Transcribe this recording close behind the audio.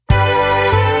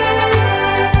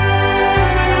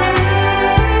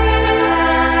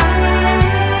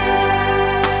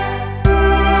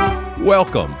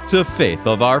Welcome to Faith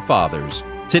of Our Fathers.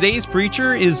 Today's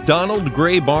preacher is Donald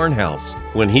Gray Barnhouse.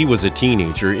 When he was a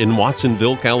teenager in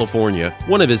Watsonville, California,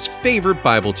 one of his favorite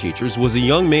Bible teachers was a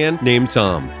young man named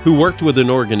Tom, who worked with an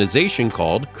organization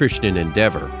called Christian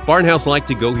Endeavor. Barnhouse liked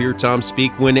to go hear Tom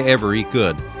speak whenever he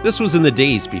could. This was in the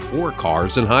days before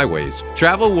cars and highways.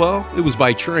 Travel, well, it was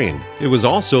by train. It was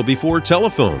also before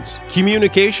telephones.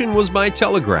 Communication was by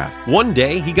telegraph. One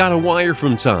day, he got a wire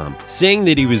from Tom, saying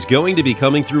that he was going to be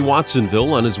coming through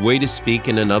Watsonville on his way to speak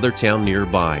in another town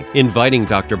nearby, inviting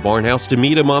Dr. Barnhouse to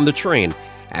meet him on the train.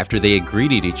 After they had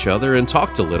greeted each other and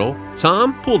talked a little,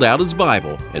 Tom pulled out his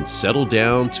Bible and settled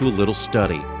down to a little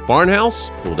study.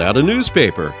 Barnhouse pulled out a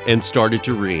newspaper and started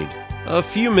to read. A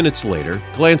few minutes later,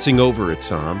 glancing over at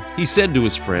Tom, he said to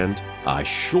his friend, "I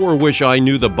sure wish I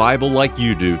knew the Bible like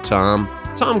you do, Tom."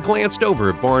 Tom glanced over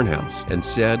at Barnhouse and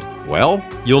said, "Well,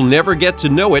 you'll never get to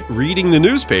know it reading the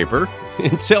newspaper."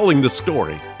 In telling the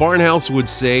story, Barnhouse would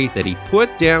say that he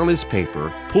put down his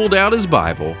paper, pulled out his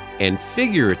Bible, and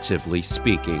figuratively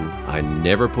speaking, I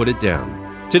never put it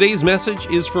down. Today's message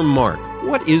is from Mark.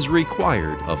 What is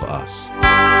required of us?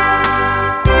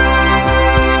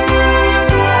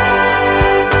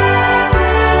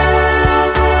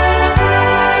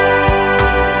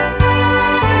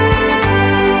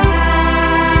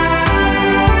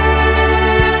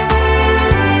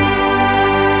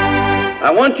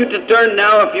 I want you to turn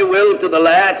now, if you will, to the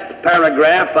last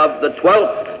paragraph of the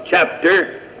 12th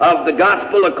chapter of the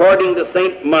Gospel according to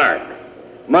St. Mark.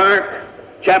 Mark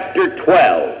chapter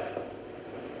 12.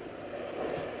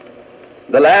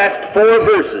 The last 4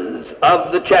 verses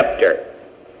of the chapter.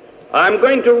 I'm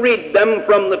going to read them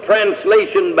from the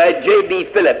translation by J.B.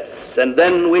 Phillips, and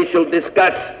then we shall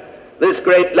discuss this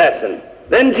great lesson.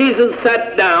 Then Jesus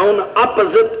sat down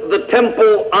opposite the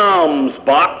temple alms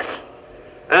box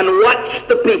and watched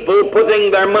the people putting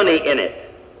their money in it.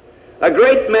 A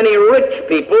great many rich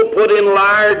people put in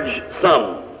large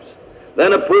sums.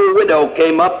 Then a poor widow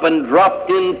came up and dropped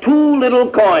in 2 little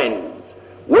coins,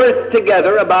 worth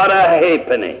together about a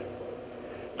halfpenny.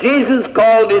 Jesus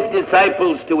called his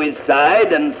disciples to his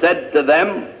side and said to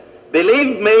them,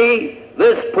 "Believe me,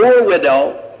 this poor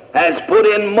widow has put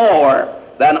in more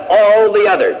than all the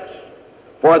others,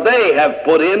 for they have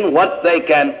put in what they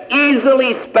can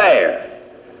easily spare.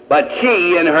 But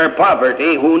she, in her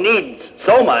poverty, who needs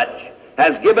so much,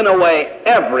 has given away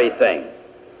everything,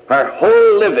 her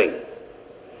whole living."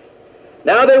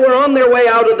 Now they were on their way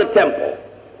out of the temple,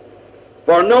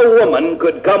 for no woman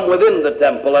could come within the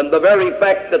temple, and the very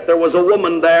fact that there was a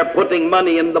woman there putting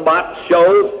money in the box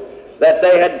shows that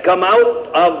they had come out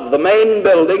of the main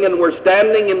building and were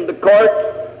standing in the court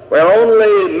where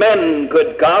only men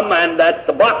could come, and that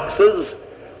the boxes,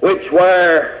 which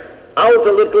were out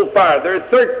a little farther,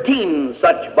 13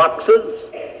 such boxes,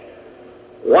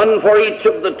 one for each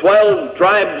of the 12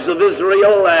 tribes of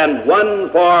Israel and one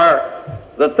for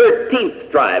the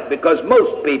 13th tribe, because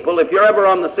most people, if you're ever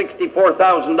on the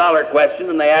 $64,000 question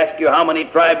and they ask you how many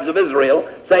tribes of Israel,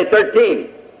 say 13.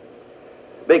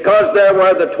 Because there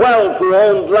were the 12 who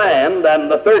owned land, and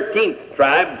the 13th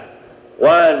tribe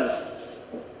was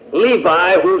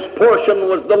Levi, whose portion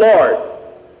was the Lord.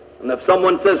 And if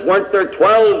someone says, weren't there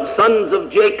 12 sons of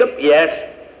Jacob? Yes,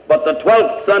 but the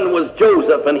 12th son was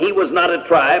Joseph, and he was not a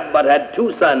tribe, but had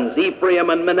 2 sons, Ephraim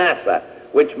and Manasseh,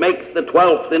 which makes the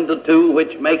 12th into 2,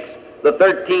 which makes the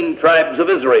 13 tribes of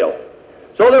Israel.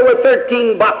 So there were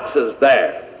 13 boxes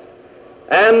there.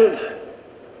 And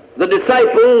the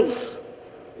disciples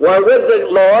were with the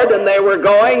Lord, and they were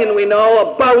going, and we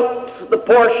know about the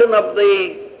portion of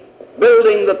the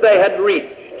building that they had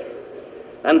reached.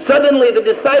 And suddenly the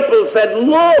disciples said,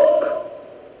 "Look,"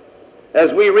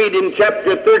 as we read in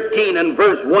chapter 13 and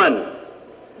verse 1,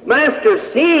 "Master,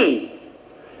 see."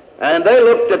 And they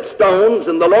looked at stones,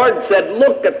 and the Lord said,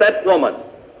 "Look at that woman,"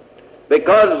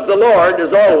 because the Lord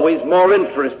is always more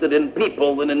interested in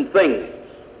people than in things.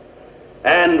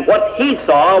 And what he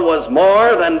saw was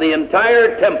more than the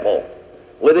entire temple,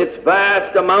 with its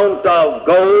vast amount of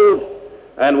gold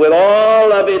and with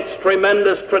all of its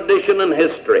tremendous tradition and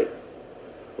history.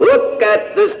 Look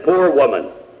at this poor woman.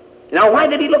 Now, why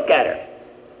did he look at her?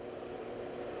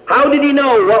 How did he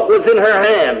know what was in her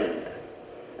hand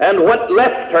and what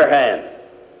left her hand?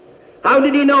 How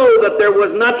did he know that there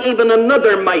was not even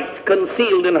another mite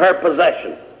concealed in her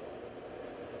possession?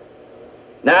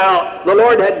 Now, the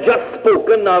Lord had just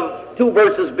spoken of 2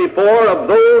 verses before, of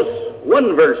those,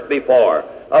 1 verse before,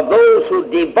 of those who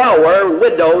devour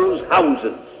widows'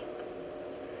 houses.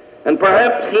 And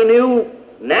perhaps he knew,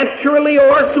 naturally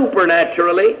or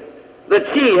supernaturally, that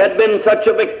she had been such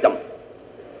a victim.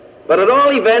 But at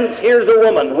all events, here's a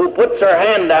woman who puts her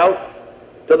hand out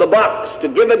to the box to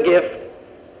give a gift,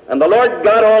 and the Lord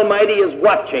God Almighty is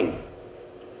watching.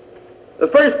 The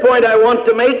first point I want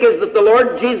to make is that the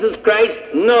Lord Jesus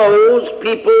Christ knows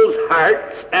people's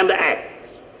hearts and acts.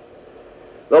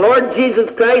 The Lord Jesus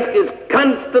Christ is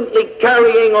constantly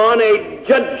carrying on a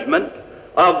judgment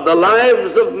of the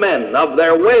lives of men, of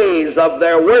their ways, of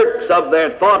their works, of their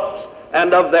thoughts,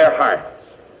 and of their hearts.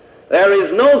 There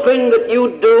is nothing that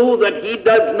you do that he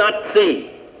does not see.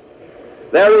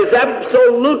 There is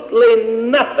absolutely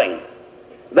nothing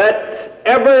that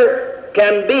ever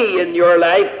can be in your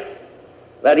life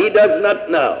that he does not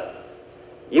know.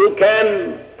 You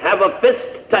can have a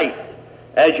fist tight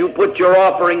as you put your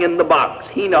offering in the box.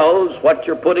 He knows what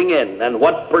you're putting in and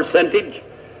what percentage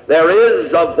there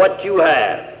is of what you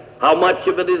have. How much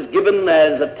of it is given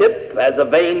as a tip, as a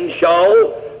vain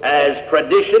show, as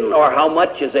tradition, or how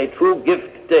much is a true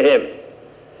gift to him.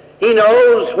 He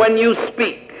knows when you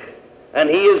speak, and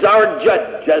he is our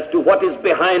judge as to what is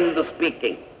behind the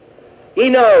speaking. He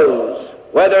knows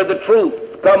whether the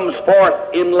truth comes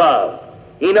forth in love.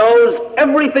 He knows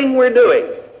everything we're doing.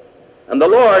 And the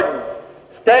Lord,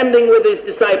 standing with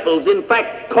his disciples, in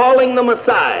fact calling them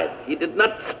aside, he did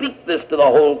not speak this to the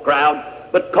whole crowd,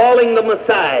 but calling them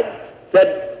aside,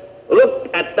 said, "Look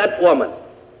at that woman,"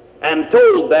 and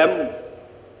told them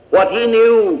what he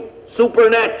knew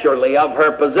supernaturally of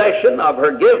her possession, of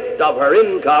her gift, of her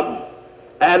income,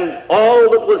 and all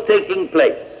that was taking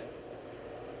place.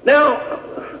 Now,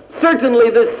 certainly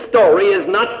this story is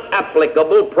not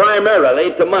applicable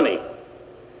primarily to money.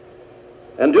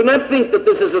 And do not think that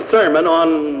this is a sermon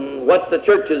on what the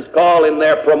churches call in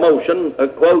their promotion,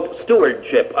 quote,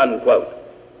 stewardship, unquote.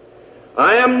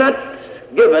 I am not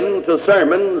given to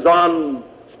sermons on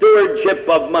stewardship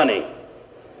of money.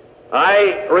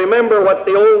 I remember what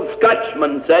the old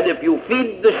Scotchman said: if you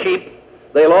feed the sheep,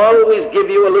 they'll always give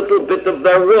you a little bit of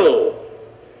their wool.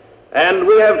 And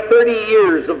we have 30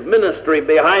 years of ministry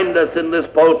behind us in this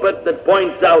pulpit that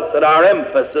points out that our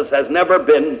emphasis has never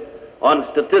been on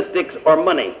statistics or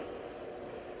money.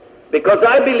 Because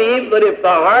I believe that if the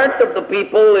heart of the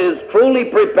people is truly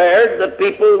prepared, that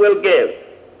people will give.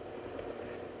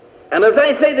 And as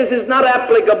I say, this is not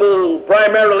applicable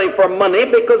primarily for money,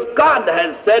 because God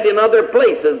has said in other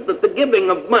places that the giving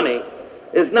of money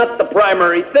is not the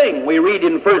primary thing. We read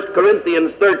in 1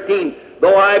 Corinthians 13,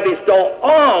 "Though I bestow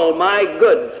all my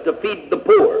goods to feed the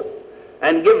poor,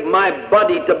 and give my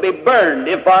body to be burned,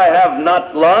 if I have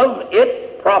not love,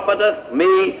 it profiteth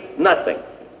me nothing."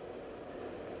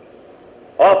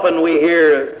 Often we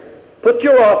hear, "Put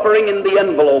your offering in the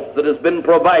envelope that has been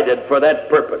provided for that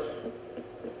purpose."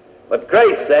 But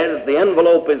Christ says the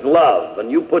envelope is love,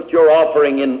 and you put your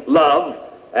offering in love,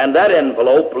 and that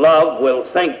envelope, love, will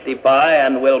sanctify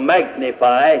and will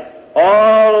magnify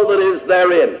all that is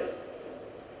therein.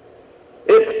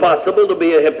 It's possible to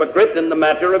be a hypocrite in the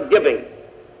matter of giving.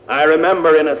 I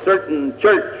remember in a certain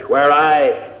church where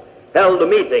I held a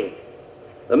meeting,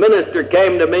 the minister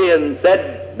came to me and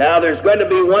said, "Now there's going to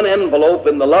be one envelope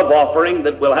in the love offering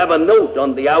that will have a note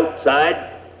on the outside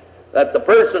that the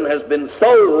person has been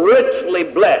so richly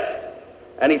blessed."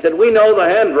 And he said, "We know the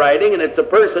handwriting, and it's a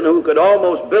person who could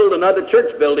almost build another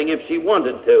church building if she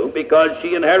wanted to, because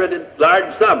she inherited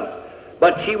large sums.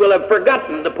 But she will have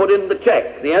forgotten to put in the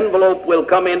check. The envelope will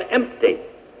come in empty.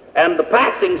 And the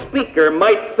passing speaker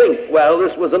might think, well,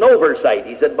 this was an oversight."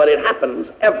 He said, "But it happens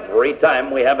every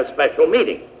time we have a special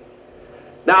meeting."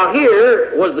 Now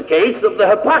here was the case of the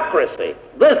hypocrisy.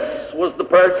 This was the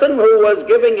person who was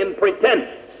giving in pretense.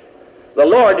 The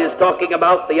Lord is talking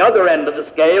about the other end of the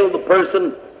scale, the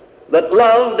person that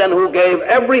loved and who gave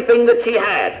everything that she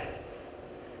had.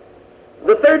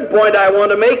 The third point I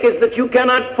want to make is that you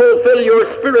cannot fulfill your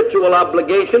spiritual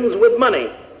obligations with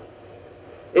money.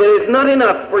 It is not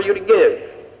enough for you to give.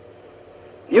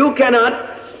 You cannot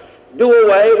do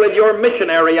away with your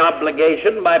missionary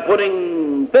obligation by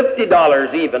putting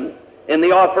 $50 even in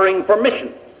the offering for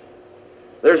missions.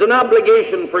 There's an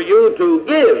obligation for you to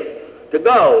give, to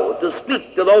go, to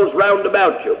speak to those round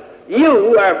about you.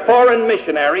 You are foreign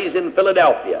missionaries in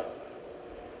Philadelphia.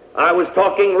 I was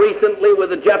talking recently with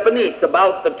the Japanese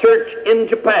about the church in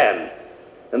Japan,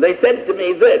 and they said to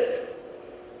me this,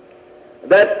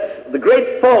 that the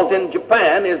great fault in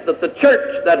Japan is that the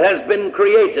church that has been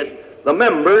created, the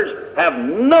members have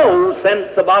no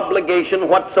sense of obligation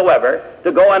whatsoever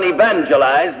to go and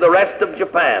evangelize the rest of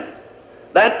Japan.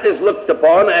 That is looked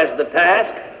upon as the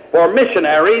task for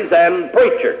missionaries and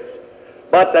preachers,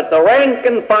 but that the rank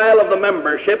and file of the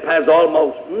membership has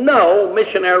almost no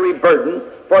missionary burden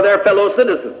for their fellow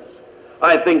citizens.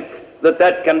 I think that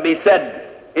that can be said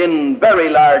in very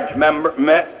large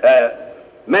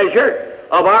measure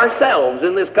of ourselves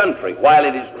in this country. While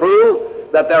it is true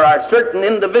that there are certain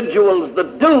individuals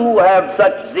that do have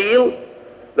such zeal,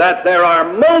 that there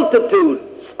are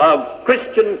multitudes of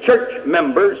Christian church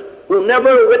members who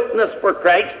never witness for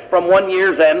Christ from one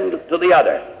year's end to the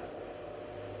other.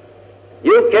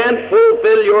 You can't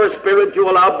fulfill your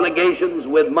spiritual obligations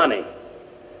with money.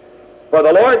 For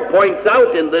the Lord points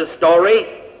out in this story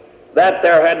that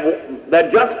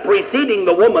that just preceding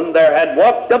the woman there had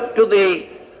walked up to the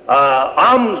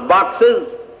alms boxes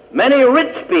many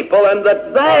rich people, and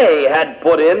that they had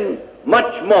put in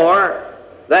much more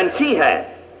than she had.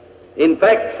 In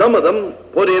fact, some of them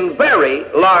put in very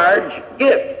large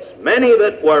gifts. Many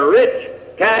that were rich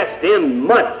cast in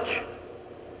much.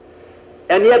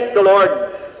 And yet the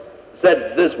Lord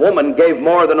said this woman gave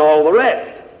more than all the rest.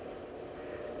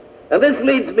 Now this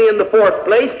leads me in the fourth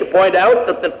place to point out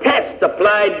that the test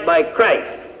applied by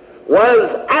Christ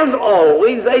was, as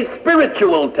always, a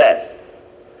spiritual test.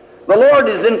 The Lord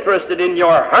is interested in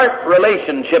your heart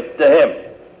relationship to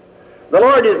Him. The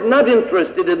Lord is not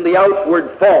interested in the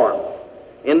outward form,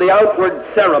 in the outward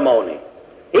ceremony.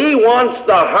 He wants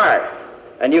the heart,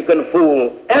 and you can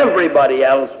fool everybody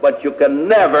else, but you can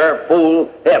never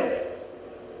fool Him.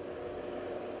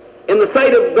 In the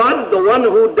sight of God, the one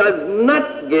who does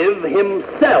not give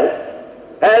himself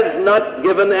has not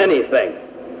given anything.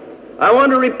 I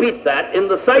want to repeat that. In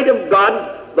the sight of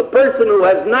God, the person who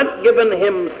has not given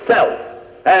himself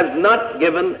has not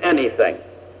given anything.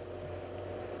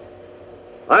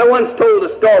 I once told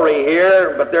a story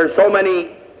here, but there's so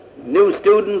many new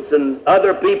students and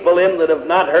other people in that have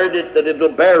not heard it that it'll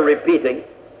bear repeating.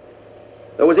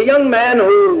 There was a young man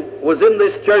who was in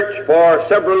this church for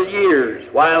several years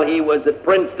while he was at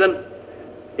Princeton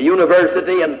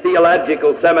University and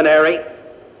Theological Seminary.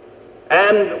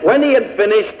 And when he had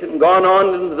finished and gone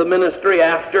on into the ministry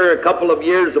after a couple of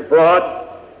years abroad,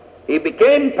 he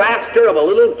became pastor of a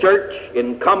little church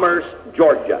in Commerce,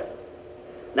 Georgia.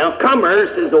 Now,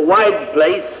 Commerce is a wide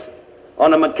place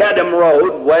on a macadam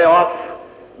road way off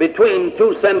between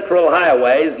two central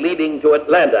highways leading to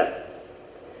Atlanta.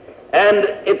 And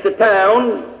it's a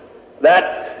town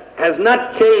that has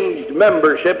not changed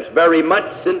memberships very much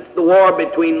since the war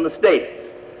between the states.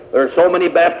 There are so many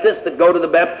Baptists that go to the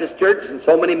Baptist church, and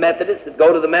so many Methodists that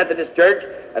go to the Methodist church,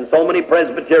 and so many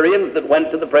Presbyterians that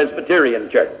went to the Presbyterian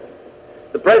church.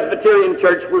 The Presbyterian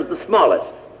church was the smallest.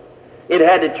 It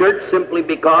had a church simply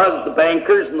because the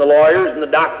bankers and the lawyers and the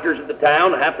doctors of the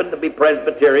town happened to be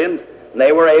Presbyterians, and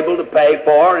they were able to pay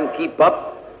for and keep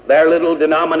up their little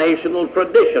denominational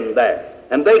tradition there.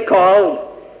 And they called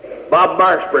Bob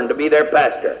Marshburn to be their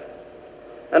pastor.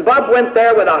 And Bob went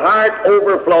there with a heart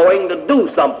overflowing to do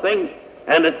something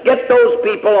and to get those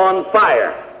people on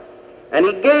fire. And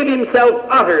he gave himself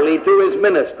utterly to his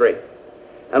ministry.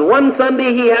 And one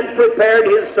Sunday he had prepared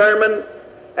his sermon,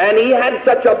 and he had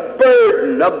such a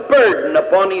burden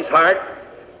upon his heart,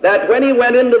 that when he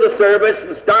went into the service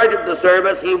and started the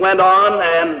service, he went on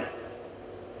and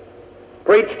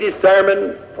preached his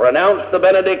sermon, pronounced the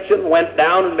benediction, went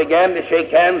down and began to shake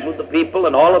hands with the people,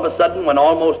 and all of a sudden, when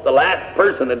almost the last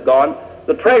person had gone,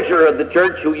 the treasurer of the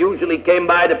church, who usually came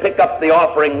by to pick up the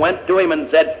offering, went to him and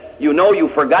said, "You know you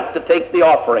forgot to take the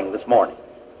offering this morning."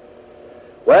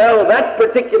 Well, that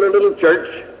particular little church,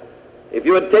 if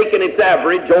you had taken its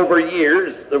average over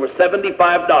years, there was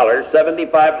 $75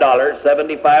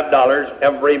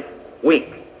 every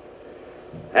week.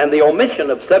 And the omission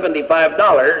of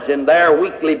 $75 in their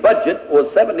weekly budget was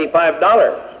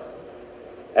 $75.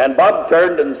 And Bob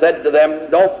turned and said to them,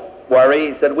 "Don't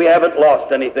worry," he said, "we haven't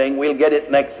lost anything. We'll get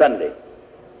it next Sunday."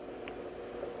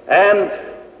 And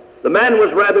the man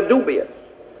was rather dubious.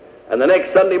 And the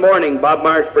next Sunday morning, Bob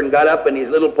Marshburn got up in his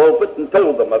little pulpit and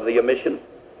told them of the omission.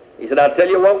 He said, "I'll tell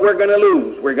you what we're going to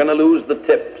lose. We're going to lose the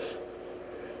tips.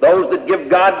 Those that give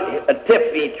God a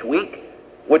tip each week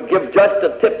would give just a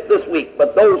tip this week,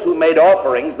 but those who made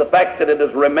offerings, the fact that it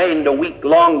has remained a week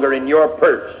longer in your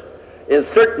purse is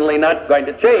certainly not going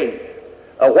to change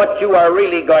what you are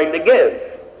really going to give.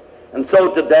 And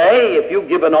so today, if you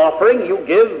give an offering, you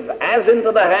give as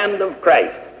into the hand of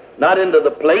Christ, not into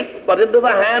the plate, but into the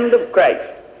hand of Christ."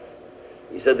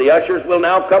 He said, "The ushers will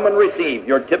now come and receive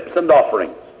your tips and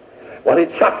offerings." Well,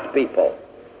 it shocked people.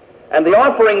 And the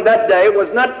offering that day was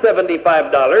not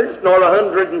 $75 nor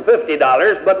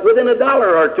 $150, but within a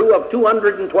dollar or two of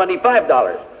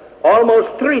 $225, almost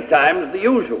 3 times the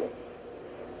usual.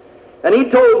 And he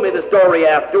told me the story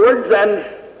afterwards, and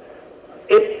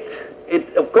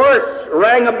it of course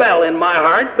rang a bell in my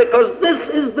heart, because this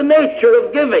is the nature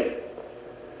of giving.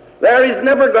 There is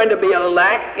never going to be a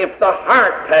lack if the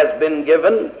heart has been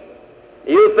given.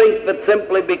 You think that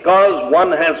simply because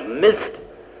one has missed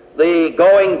the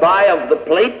going by of the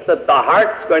plate that the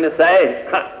heart's going to say,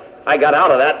 I got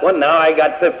out of that one, now I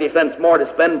got 50 cents more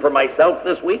to spend for myself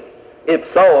this week? If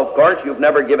so, of course, you've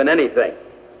never given anything.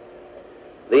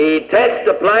 The test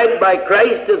applied by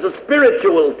Christ is a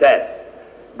spiritual test.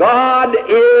 God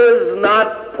is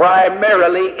not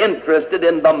primarily interested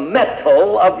in the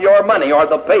metal of your money or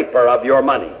the paper of your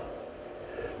money.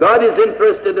 God is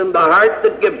interested in the heart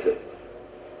that gives it.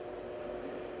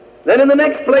 Then in the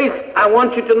next place, I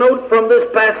want you to note from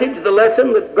this passage the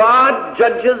lesson that God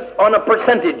judges on a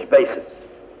percentage basis,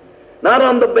 not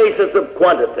on the basis of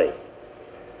quantity.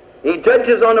 He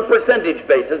judges on a percentage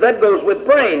basis. That goes with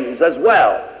brains as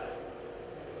well.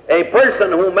 A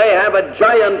person who may have a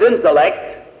giant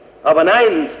intellect of an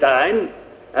Einstein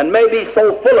and may be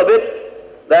so full of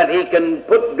it that he can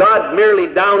put God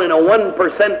merely down in a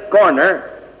 1%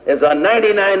 corner is a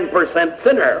 99%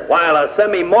 sinner, while a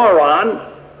semi-moron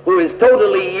who is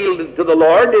totally yielded to the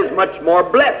Lord is much more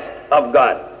blessed of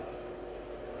God.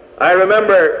 I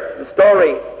remember the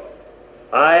story.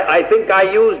 I think I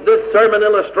used this sermon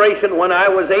illustration when I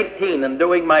was 18 and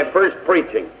doing my first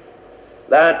preaching.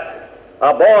 That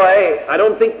a boy, I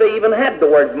don't think they even had the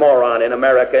word moron in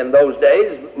America in those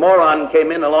days. Moron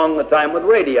came in along the time with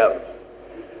radios.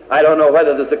 I don't know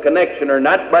whether there's a connection or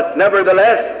not, but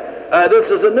nevertheless,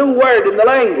 this is a new word in the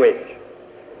language.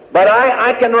 But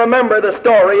I can remember the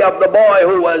story of the boy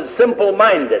who was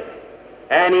simple-minded,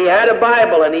 and he had a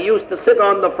Bible, and he used to sit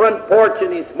on the front porch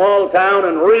in his small town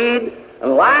and read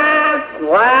and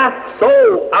laugh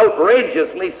so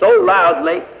outrageously, so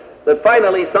loudly, that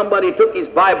finally somebody took his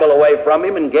Bible away from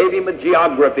him and gave him a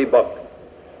geography book.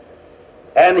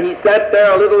 And he sat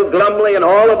there a little glumly, and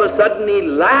all of a sudden he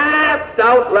laughed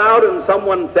out loud, and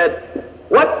someone said,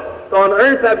 "What on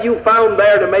earth have you found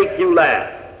there to make you laugh?"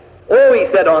 "Oh," he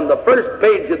said, "on the first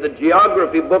page of the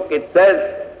geography book it says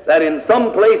that in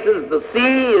some places the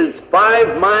sea is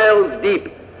 5 miles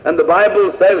deep, and the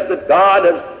Bible says that God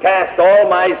has cast all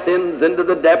my sins into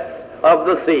the depths of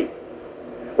the sea."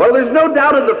 Well, there's no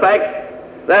doubt of the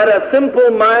fact that a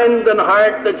simple mind and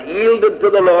heart that's yielded to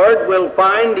the Lord will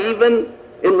find even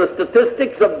in the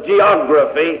statistics of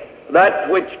geography that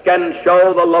which can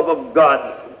show the love of God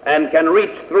and can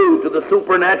reach through to the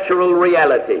supernatural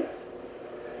reality.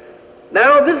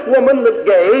 Now, this woman that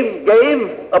gave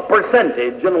a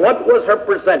percentage, and what was her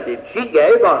percentage? She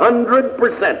gave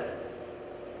 100%.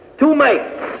 2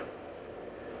 mites.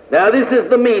 Now, this is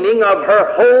the meaning of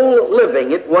her whole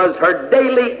living. It was her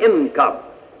daily income.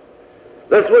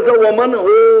 This was a woman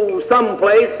who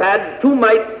someplace had 2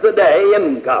 mites a day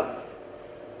income.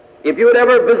 If you had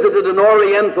ever visited an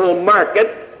Oriental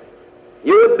market,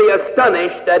 you would be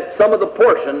astonished at some of the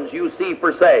portions you see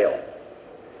for sale.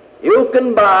 You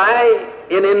can buy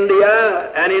in India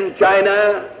and in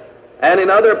China and in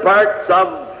other parts of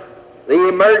the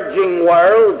emerging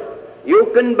world,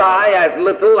 you can buy as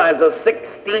little as a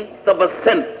 1/16 of a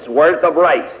cent's worth of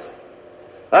rice.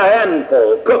 A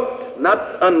handful, cooked,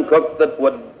 not uncooked that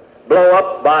would blow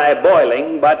up by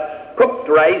boiling, but cooked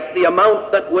rice, the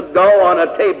amount that would go on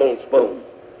a tablespoon.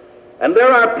 And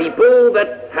there are people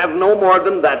that have no more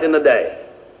than that in a day.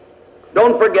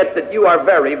 Don't forget that you are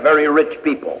very, very rich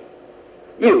people.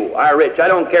 You are rich. I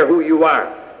don't care who you are.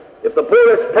 If the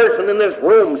poorest person in this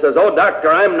room says, "Oh, doctor,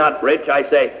 I'm not rich," I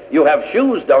say, "You have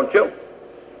shoes, don't you?"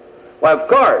 Well, of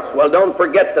course. Well, don't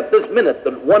forget that this minute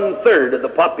that 1/3 of the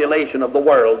population of the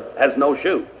world has no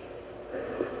shoes.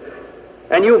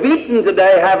 And you've eaten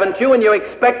today, haven't you, and you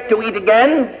expect to eat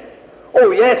again?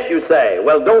 Oh, yes, you say.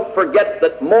 Well, don't forget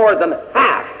that more than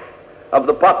half of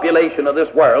the population of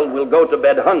this world will go to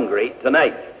bed hungry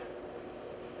tonight.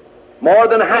 More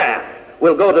than half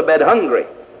will go to bed hungry.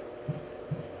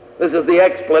 This is the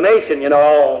explanation, you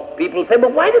know. People say,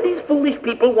 "But why do these foolish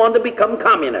people want to become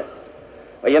communists?"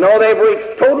 Well, you know, they've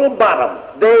reached total bottom.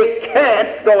 They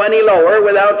can't go any lower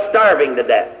without starving to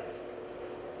death.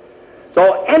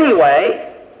 So anyway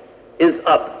is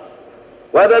up.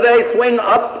 Whether they swing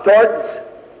up towards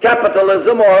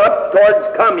capitalism or up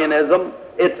towards communism,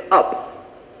 it's up.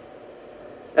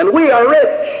 And we are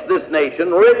rich, this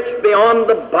nation, rich beyond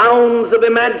the bounds of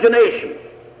imagination.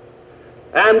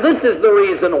 And this is the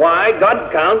reason why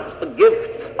God counts the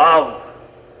gifts of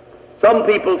some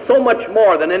people so much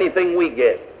more than anything we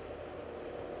give.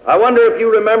 I wonder if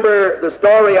you remember the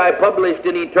story I published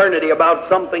in Eternity about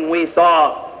something we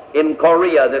saw in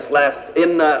Korea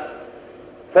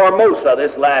Formosa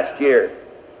this last year.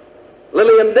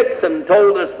 Lillian Dixon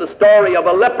told us the story of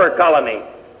a leper colony,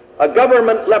 a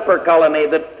government leper colony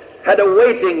that had a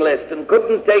waiting list and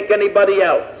couldn't take anybody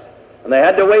else. And they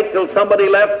had to wait till somebody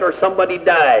left or somebody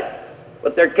died.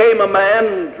 But there came a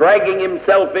man dragging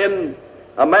himself in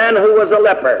a man who was a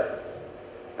leper,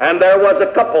 and there was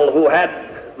a couple who had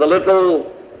the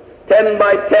little 10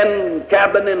 by 10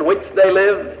 cabin in which they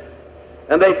lived,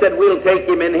 and they said, we'll take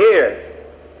him in here.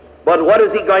 But what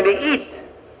is he going to eat?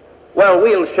 Well,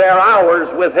 we'll share ours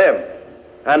with him.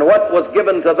 And what was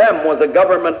given to them was a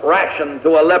government ration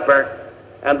to a leper,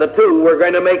 and the two were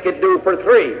going to make it do for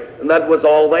 3, and that was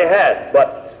all they had.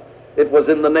 But it was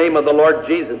in the name of the Lord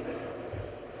Jesus.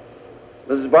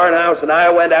 Mrs. Barnhouse and I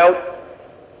went out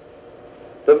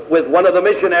with one of the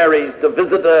missionaries to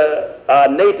visit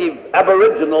a native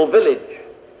Aboriginal village,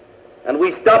 and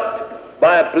we stopped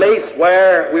by a place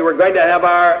where we were going to have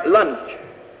our lunch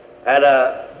at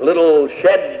a little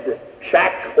shed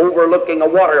shack overlooking a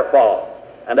waterfall.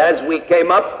 And as we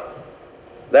came up,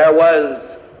 there was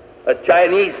a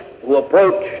Chinese who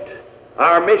approached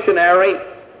our missionary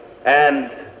and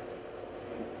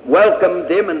welcomed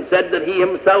him and said that he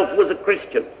himself was a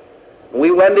Christian.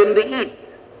 We went in to eat,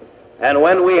 and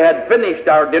when we had finished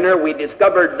our dinner, we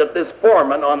discovered that this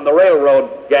foreman on the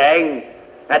railroad gang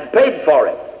had paid for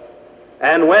it.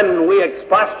 And when we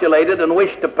expostulated and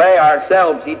wished to pay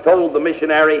ourselves, he told the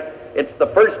missionary, it's the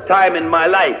first time in my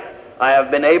life I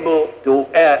have been able to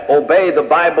obey the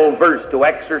Bible verse to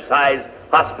exercise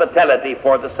hospitality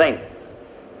for the saints.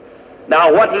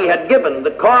 Now, what he had given,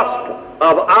 the cost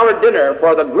of our dinner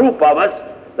for the group of us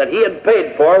that he had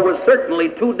paid for, was certainly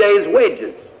 2 days'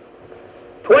 wages,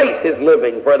 twice his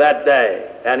living for that day.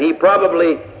 And he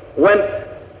probably went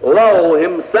low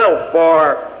himself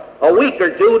for a week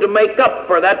or two to make up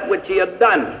for that which he had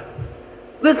done.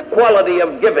 This quality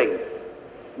of giving,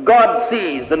 God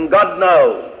sees and God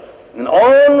knows, and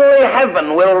only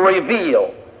heaven will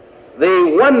reveal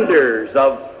the wonders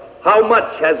of how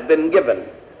much has been given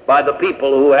by the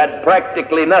people who had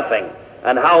practically nothing,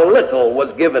 and how little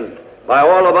was given by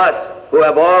all of us who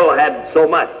have all had so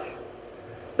much.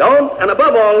 And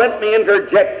above all, let me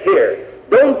interject here.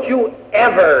 Don't you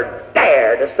ever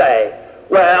dare to say,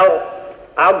 well,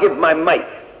 I'll give my mite.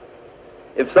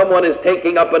 If someone is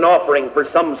taking up an offering for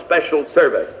some special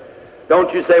service,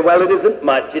 don't you say, well, it isn't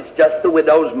much, it's just the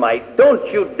widow's mite.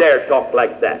 Don't you dare talk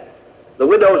like that. The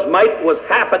widow's mite was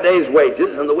half a day's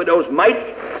wages, and the widow's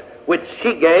mite which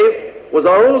she gave was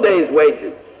a whole day's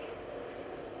wages.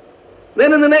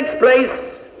 Then in the next place,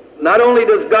 not only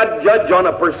does God judge on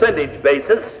a percentage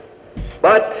basis,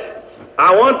 but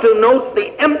I want to note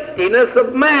the emptiness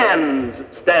of man's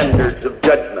standards of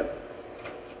judgment.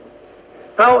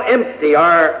 How empty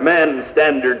are man's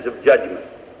standards of judgment?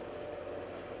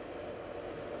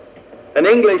 An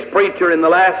English preacher in the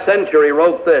last century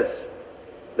wrote this: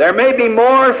 there may be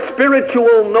more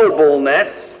spiritual nobleness,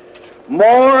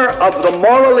 more of the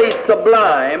morally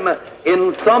sublime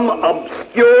in some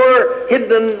obscure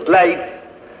hidden life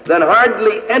that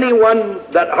hardly anyone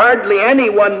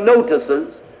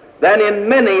notices than in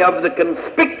many of the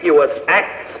conspicuous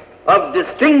acts of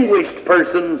distinguished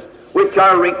persons which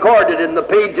are recorded in the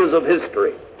pages of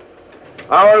history.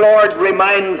 Our Lord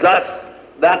reminds us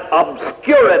that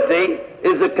obscurity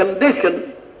is a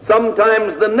condition,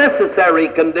 sometimes the necessary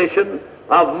condition,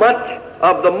 of much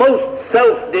of the most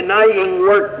self-denying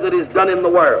work that is done in the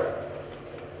world.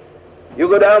 You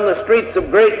go down the streets of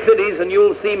great cities and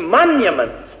you'll see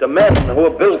monuments to men who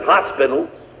have built hospitals,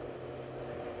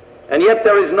 and yet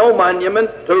there is no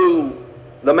monument to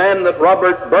the man that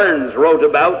Robert Burns wrote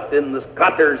about in the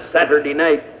Cotter's Saturday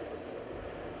Night,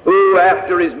 who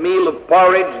after his meal of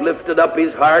porridge lifted up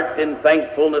his heart in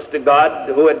thankfulness to God,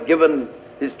 who had given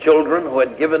his children, who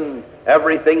had given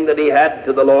everything that he had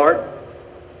to the Lord.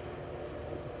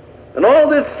 And all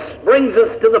this brings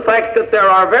us to the fact that there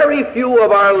are very few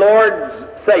of our Lord's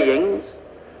sayings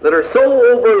that are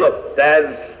so overlooked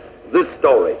as this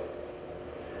story.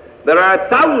 There are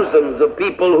thousands of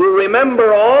people who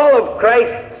remember all of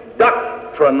Christ's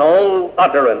doctrinal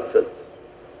utterances,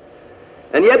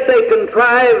 and yet they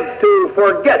contrive to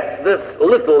forget this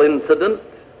little incident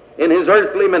in his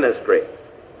earthly ministry.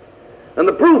 And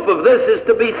the proof of this is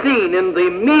to be seen in the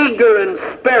meager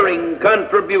and sparing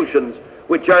contributions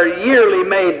which are yearly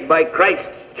made by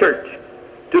Christ's church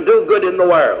to do good in the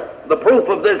world. The proof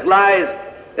of this lies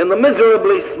in the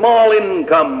miserably small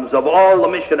incomes of all the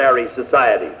missionary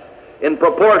societies in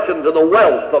proportion to the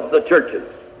wealth of the churches.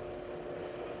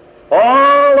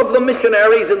 All of the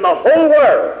missionaries in the whole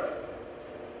world,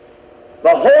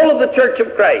 the whole of the Church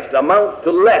of Christ, amount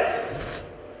to less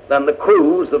than the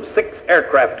crews of 6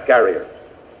 aircraft carriers.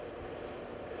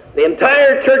 The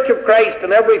entire Church of Christ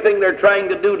and everything they're trying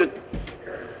to do to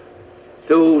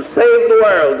save the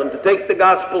world and to take the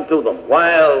gospel to them,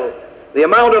 while the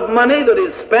amount of money that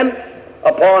is spent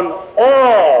upon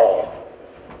all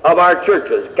of our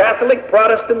churches, Catholic,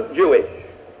 Protestant, Jewish,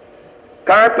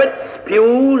 carpets,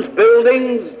 pews,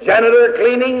 buildings, janitor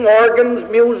cleaning,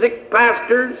 organs, music,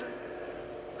 pastors,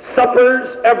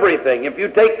 suppers, everything. If you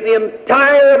take the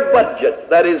entire budget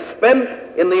that is spent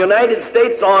in the United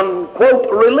States on, quote,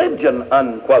 religion,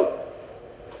 unquote,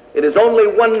 it is only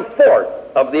 1/4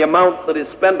 of the amount that is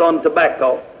spent on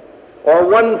tobacco, or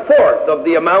 1/4 of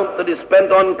the amount that is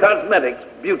spent on cosmetics,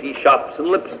 beauty shops, and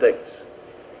lipsticks.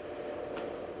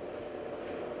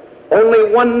 Only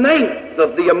 1/9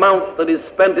 of the amount that is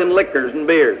spent in liquors and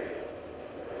beers.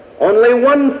 Only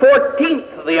 1/14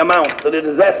 of the amount that it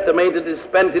is estimated is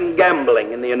spent in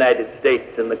gambling in the United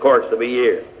States in the course of a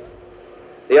year.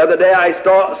 The other day I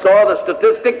saw the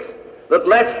statistics that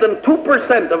less than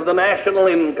 2% of the national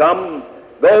income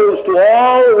goes to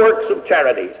all works of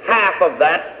charities. Half of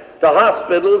that to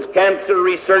hospitals, cancer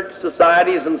research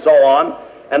societies, and so on,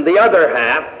 and the other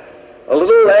half, a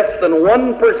little less than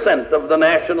 1% of the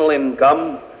national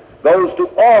income, goes to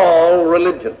all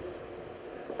religion.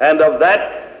 And of that,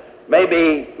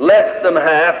 maybe less than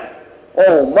half,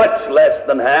 much less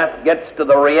than half, gets to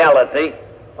the reality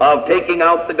of taking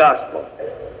out the gospel.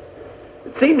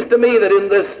 It seems to me that in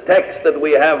this text that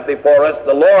we have before us,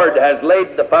 the Lord has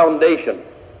laid the foundation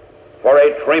for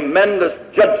a tremendous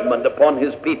judgment upon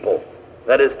his people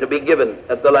that is to be given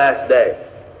at the last day.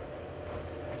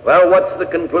 Well, what's the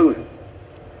conclusion?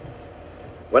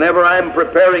 Whenever I'm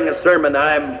preparing a sermon,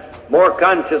 I'm more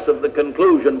conscious of the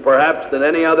conclusion, perhaps, than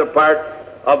any other part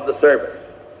of the service.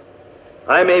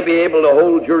 I may be able to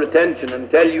hold your attention and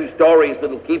tell you stories that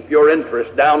will keep your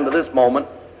interest down to this moment,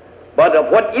 but of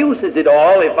what use is it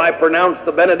all if I pronounce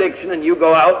the benediction and you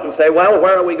go out and say, well,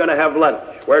 where are we going to have lunch?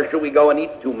 Where shall we go and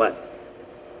eat too much?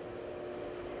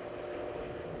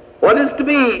 What is to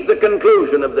be the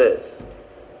conclusion of this?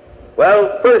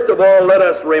 Well, first of all, let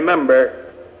us remember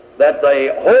that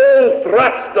the whole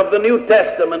thrust of the New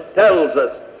Testament tells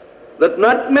us that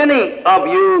not many of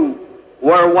you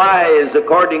were wise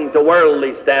according to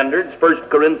worldly standards, 1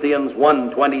 Corinthians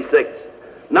 1:26.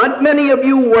 Not many of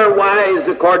you were wise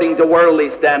according to worldly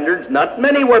standards. Not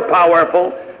many were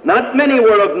powerful. Not many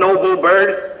were of noble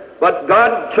birth. But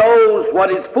God chose what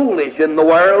is foolish in the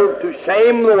world to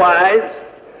shame the wise.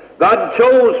 God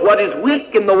chose what is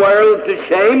weak in the world to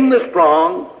shame the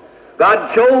strong.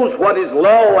 God chose what is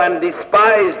low and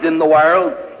despised in the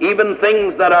world, even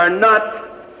things that are not,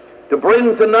 to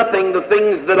bring to nothing the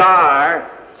things that are,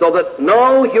 so that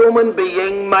no human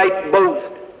being might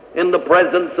boast in the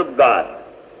presence of God,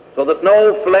 so that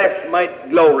no flesh might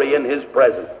glory in his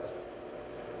presence.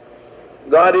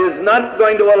 God is not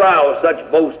going to allow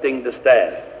such boasting to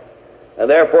stand. And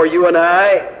therefore you and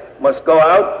I must go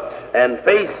out and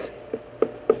face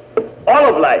all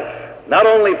of life, not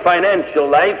only financial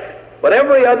life, but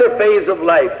every other phase of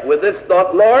life with this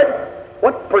thought, Lord,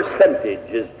 what percentage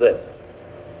is this?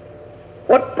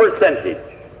 What percentage?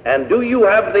 And do you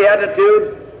have the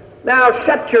attitude, now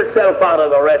shut yourself out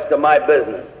of the rest of my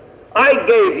business. I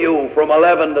gave you from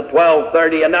 11 to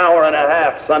 12:30 an hour and a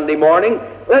half Sunday morning.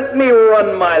 Let me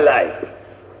run my life.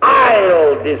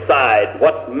 I'll decide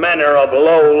what manner of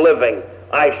low living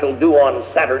I shall do on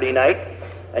Saturday night,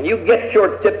 and you get your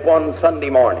tip on Sunday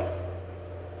morning.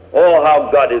 Oh, how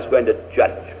God is going to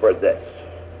judge for this.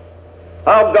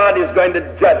 How God is going to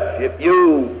judge if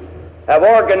you have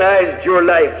organized your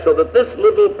life so that this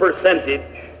little percentage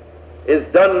is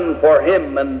done for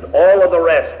him and all of the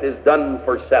rest is done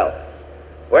for self.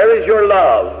 Where is your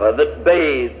love that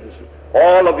bathes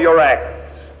all of your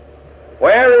acts?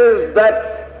 Where is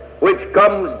that which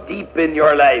comes deep in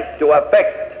your life to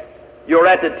affect your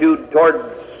attitude towards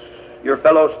your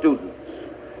fellow students,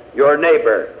 your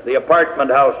neighbor, the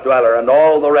apartment house dweller, and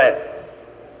all the rest?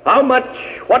 How much,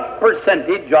 what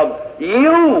percentage of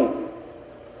you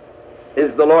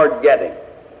is the Lord getting?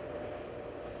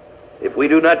 If we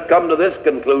do not come to this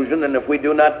conclusion, and if we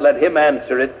do not let him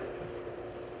answer it,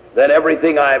 then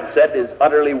everything I have said is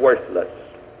utterly worthless.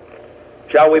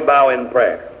 Shall we bow in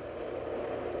prayer?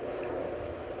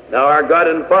 Now, our God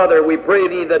and Father, we pray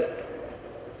thee that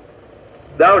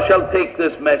thou shalt take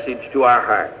this message to our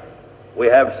heart. We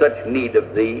have such need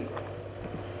of thee.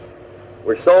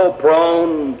 We're so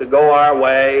prone to go our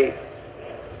way,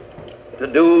 to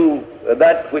do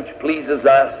that which pleases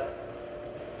us,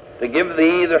 to give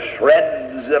thee the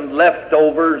shreds and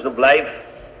leftovers of life,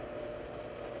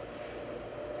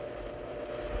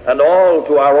 and all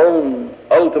to our own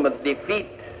ultimate defeat,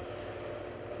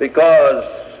 because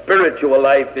spiritual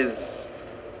life is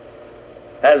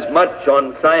as much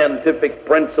on scientific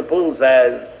principles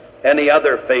as any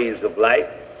other phase of life.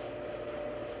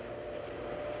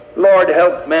 Lord,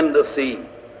 help men to see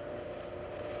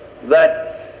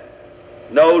that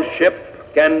no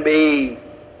ship can be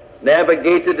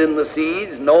navigated in the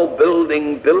seas, no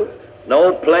building built,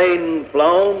 no plane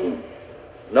flown,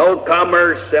 no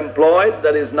commerce employed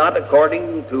that is not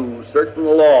according to certain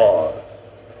laws.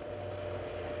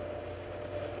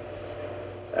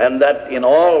 And that in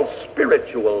all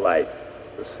spiritual life,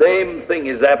 the same thing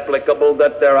is applicable,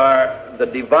 that there are the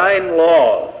divine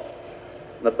laws,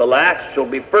 that the last shall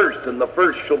be first and the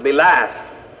first shall be last,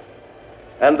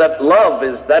 and that love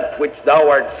is that which thou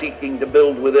art seeking to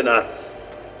build within us,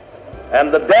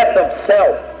 and the death of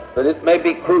self, that it may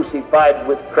be crucified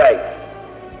with Christ.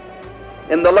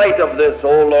 In the light of this,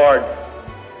 O Lord,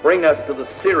 bring us to the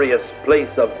serious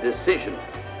place of decision,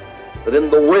 that in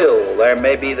the will there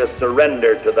may be the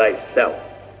surrender to thyself.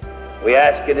 We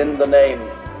ask it in the name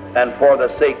and for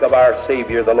the sake of our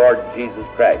Savior, the Lord Jesus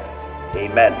Christ.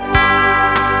 Amen.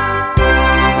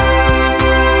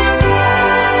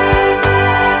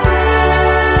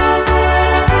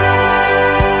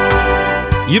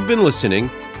 You've been listening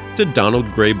to Donald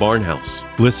Gray Barnhouse.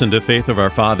 Listen to Faith of Our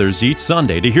Fathers each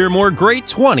Sunday to hear more great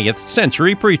 20th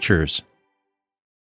century preachers.